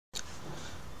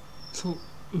So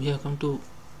we have come to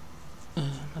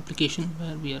application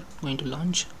where we are going to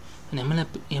launch an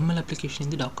ML application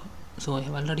in the Docker. So I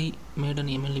have already made an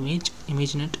ML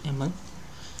ImageNet ML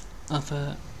of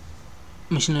a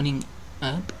machine learning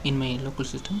app in my local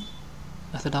system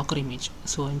as a Docker image.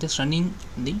 So I'm just running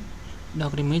the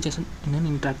Docker image as in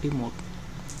an interactive mode.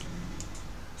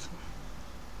 So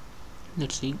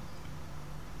let's see.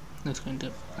 Let's go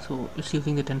into. So it's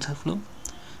using the TensorFlow.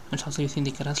 It's also using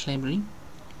the Keras library.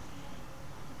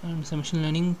 And it's a machine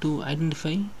learning to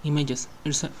identify images.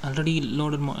 It's an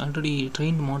already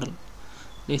trained model.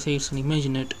 They say it's an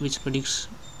ImageNet which predicts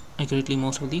accurately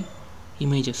most of the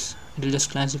images. It will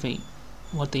just classify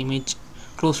what the image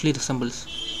closely resembles.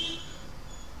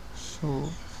 So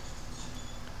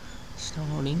it's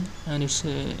downloading, and it's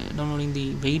downloading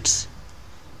the weights,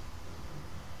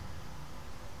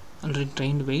 already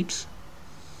trained weights.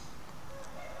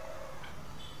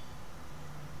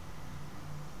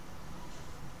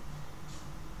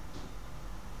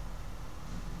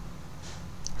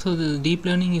 So the deep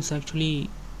learning is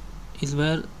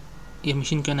where a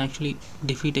machine can actually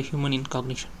defeat a human in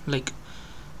cognition. Like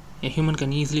a human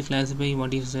can easily classify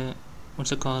what's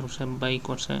a car, what's a bike,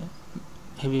 what's a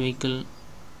heavy vehicle,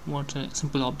 what's a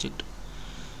simple object,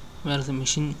 whereas a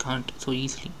machine can't so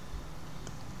easily.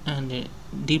 And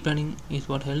deep learning is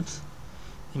what helps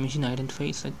the machine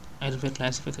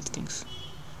classify such things.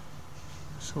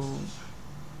 So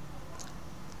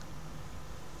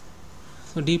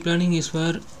deep learning is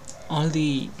where all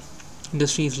the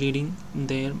industry is leading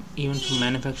there. Even from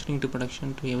manufacturing to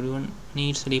production to everyone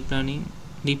needs a deep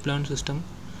learned system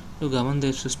to govern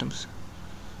their systems.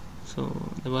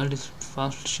 So the world is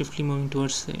fast swiftly moving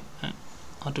towards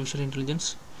artificial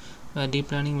intelligence, where deep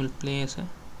learning will play as a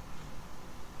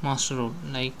master role,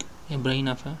 like a brain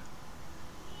of a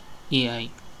AI.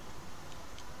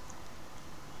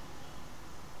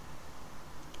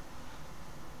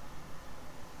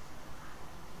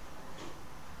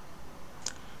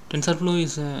 TensorFlow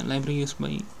is a library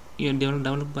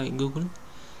developed by Google,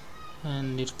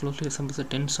 and it closely resembles the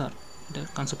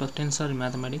concept of tensor in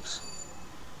mathematics.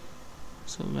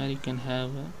 So where you can have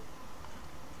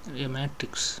a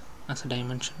matrix as a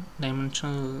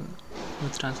dimensional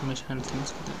with transformation and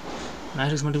things like that.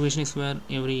 Matrix multiplication is where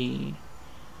every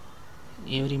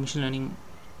machine learning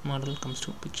model comes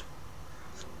to a picture.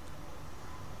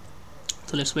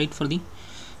 So let's wait for the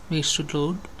weights to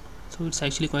load. So it's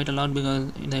actually quite a lot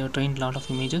because they have trained a lot of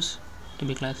images to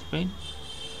be classified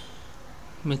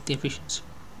with the efficiency.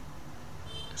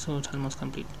 So it's almost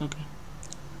complete. Okay.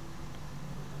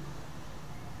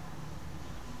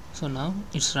 So now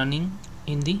it's running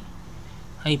in the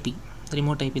IP, the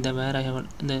remote IP, where I have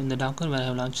the Docker where I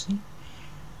have launched the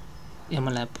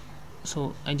ML app.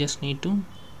 So I just need to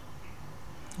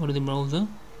go to the browser.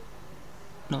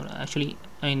 No, actually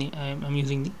I'm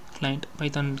using the client,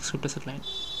 Python script as a client.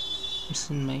 It's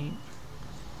in my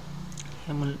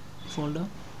ML folder.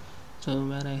 So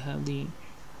where I have the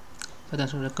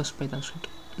request Python script.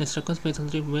 This request Python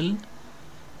script will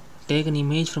take an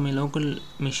image from a local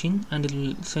machine and it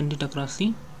will send it across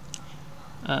the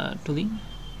to the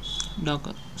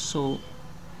Docker. So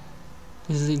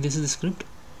this is the script,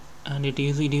 and it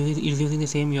is using the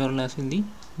same URL as in the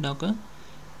Docker.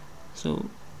 So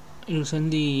it will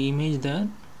send the image there,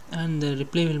 and the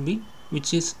reply will be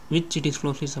which it is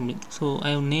closely resembling. So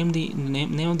I have named the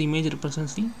name of the image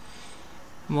represents the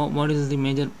what is the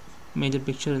major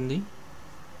picture in the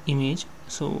image.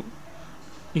 So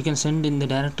you can send in the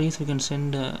directories, we can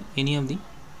send any of the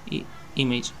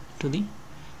image to the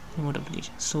remote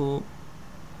application. So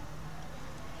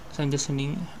I'm just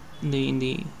sending in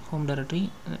the home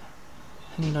directory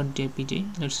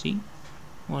honey.jpg. Let's see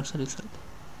what's the result.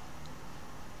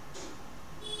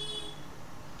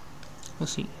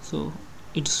 See, so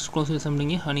it's closely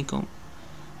resembling a honeycomb.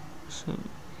 So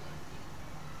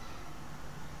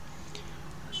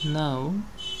now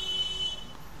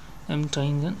I'm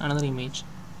trying another image,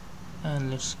 and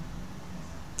let's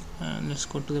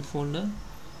go to the folder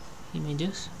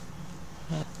images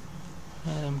where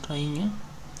I'm trying a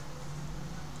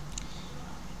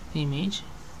image,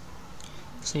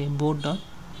 say board.png.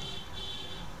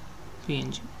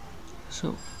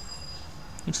 So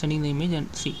it's sending the image,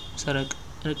 and see, it's erect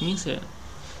means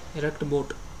erect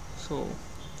boat. So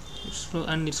it's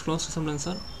close resemblance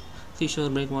are seashore,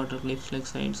 breakwater, cliffs,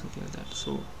 lakeside, something like that.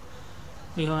 So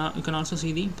you can also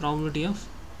see the probability of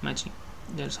matching.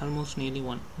 There's almost nearly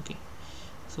 1. Okay,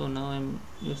 so now I'm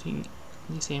using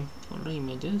the same folder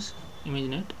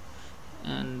ImageNet,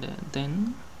 and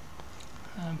then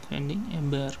I'm finding a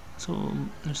bear. So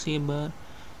let's see a bear,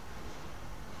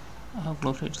 how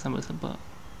close it resembles a bear.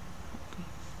 Okay.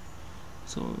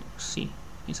 So see,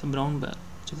 it's a brown bear,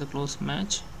 which is a close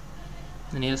match.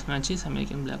 The nearest match is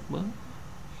American black bear.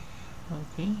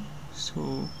 Okay,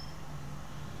 so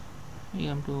we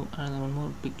have to add one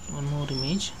more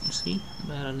image. You see,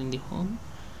 barrel in the home.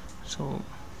 So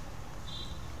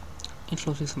it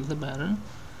shows some of the barrel,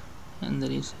 and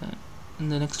there is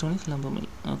and the next one is lumber mill.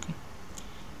 Okay,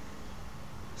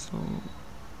 so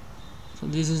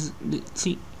this is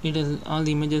see, it is all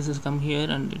the images has come here,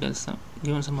 and it has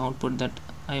given some output that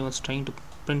I was trying to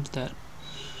print there.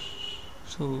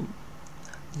 So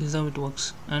this is how it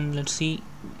works, and let's see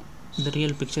the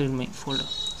real picture in my folder.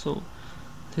 So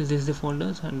this is the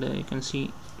folders, and you can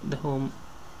see the home,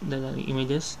 the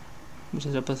images, which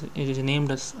is it is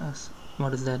named as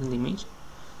what is there in the image,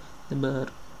 the bear.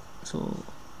 So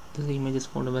this is the images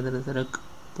folder, whether it's a rug,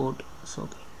 port. So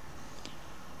okay,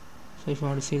 so if you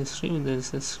want to see the script, there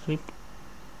is a script,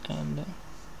 and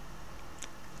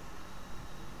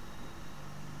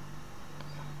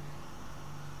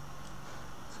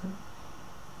so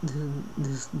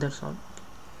this that's all.